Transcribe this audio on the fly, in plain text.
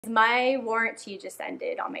My warranty just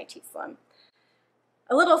ended on my T-Slim.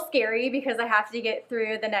 A little scary because I have to get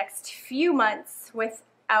through the next few months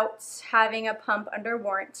without having a pump under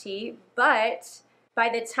warranty, but by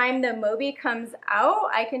the time the Mobi comes out,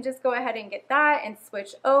 I can just go ahead and get that and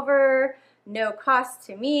switch over, no cost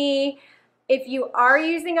to me. If you are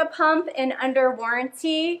using a pump and under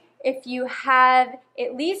warranty, if you have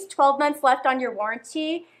at least 12 months left on your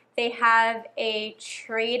warranty, they have a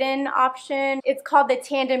trade-in option. It's called the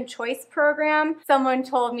TANDEM Choice Program. Someone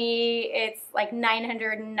told me it's like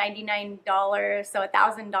 $999, so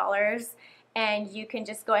 $1,000, and you can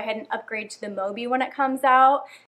just go ahead and upgrade to the Mobi when it comes out.